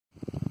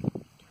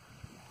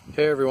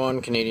Hey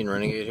everyone, Canadian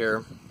Renegade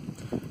here.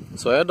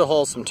 So I had to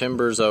haul some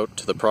timbers out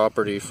to the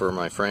property for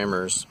my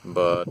framers,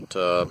 but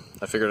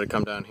I figured I'd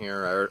come down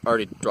here. I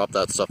already dropped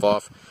that stuff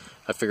off.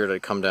 I figured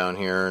I'd come down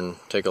here and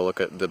take a look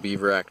at the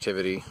beaver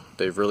activity.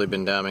 They've really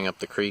been damming up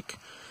the creek,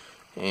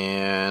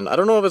 and I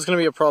don't know if it's going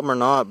to be a problem or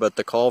not, but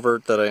the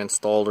culvert that I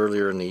installed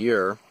earlier in the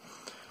year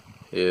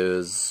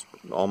is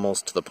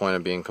almost to the point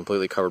of being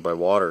completely covered by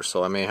water,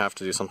 so I may have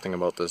to do something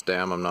about this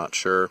dam. I'm not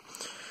sure.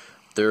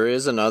 There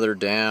is another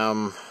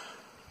dam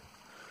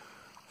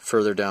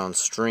further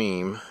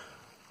downstream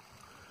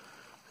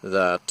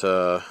that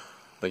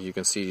like you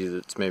can see,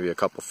 it's maybe a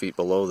couple feet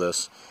below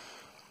this.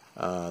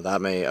 That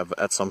may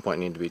at some point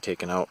need to be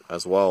taken out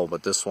as well,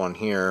 but this one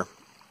here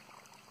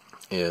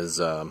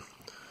is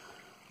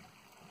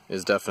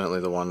definitely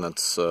the one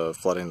that's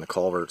flooding the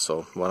culvert,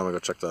 so why don't we go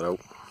check that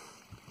out.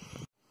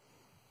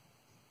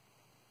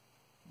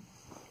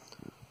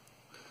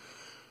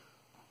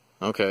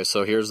 Okay,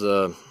 so here's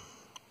the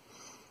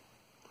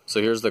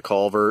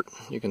culvert.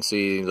 You can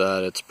see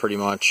that it's pretty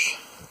much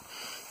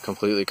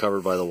completely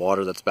covered by the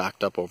water that's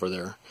backed up over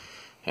there.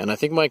 And I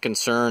think my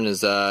concern is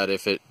that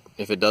if it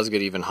does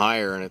get even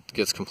higher and it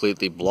gets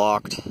completely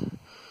blocked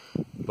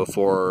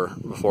before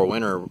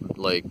winter,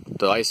 like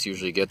the ice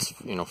usually gets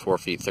 4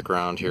 feet thick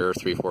around here,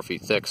 3-4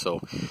 feet thick,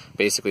 so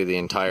basically the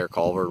entire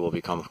culvert will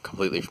become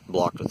completely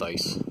blocked with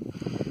ice.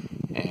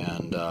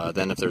 And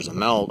then if there's a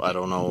melt, I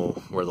don't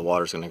know where the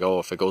water's going to go.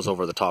 If it goes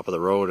over the top of the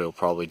road, it'll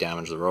probably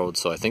damage the road.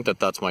 So I think that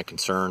that's my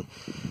concern.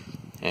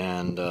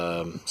 And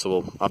so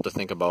we'll have to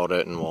think about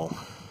it, and we'll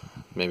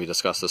maybe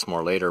discuss this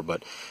more later.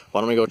 But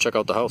why don't we go check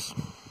out the house?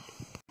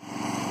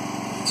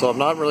 So I'm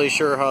not really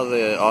sure how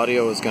the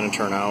audio is going to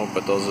turn out,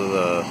 but those are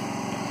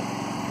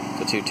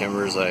the two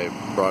timbers I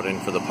brought in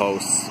for the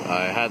posts.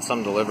 I had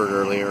some delivered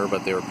earlier,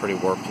 but they were pretty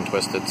warped and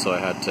twisted, so I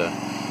had to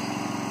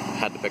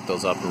pick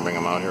those up and bring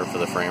them out here for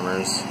the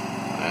framers,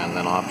 and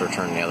then I'll have to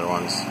return the other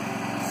ones.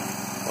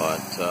 But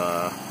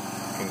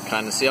you can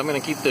kind of see, I'm going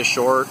to keep this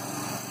short.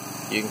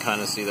 You can kind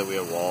of see that we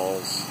have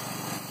walls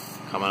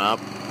coming up.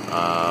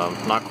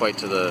 Not quite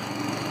to the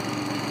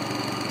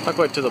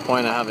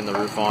point of having the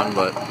roof on,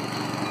 but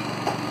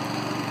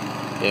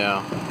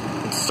yeah,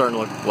 it's starting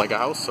to look like a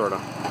house sort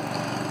of.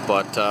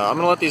 But I'm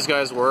going to let these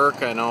guys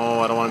work. I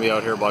know I don't want to be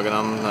out here bugging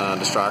them,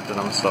 distracting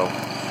them, so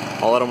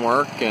I'll let them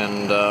work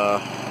and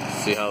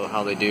see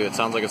how they do. It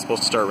sounds like it's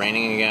supposed to start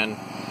raining again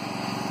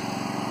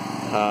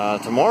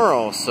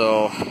tomorrow,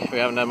 so we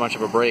haven't had much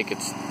of a break.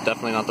 It's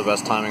definitely not the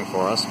best timing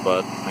for us,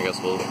 but I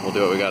guess we'll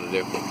do what we got to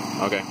do.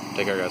 Okay,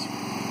 take care, guys.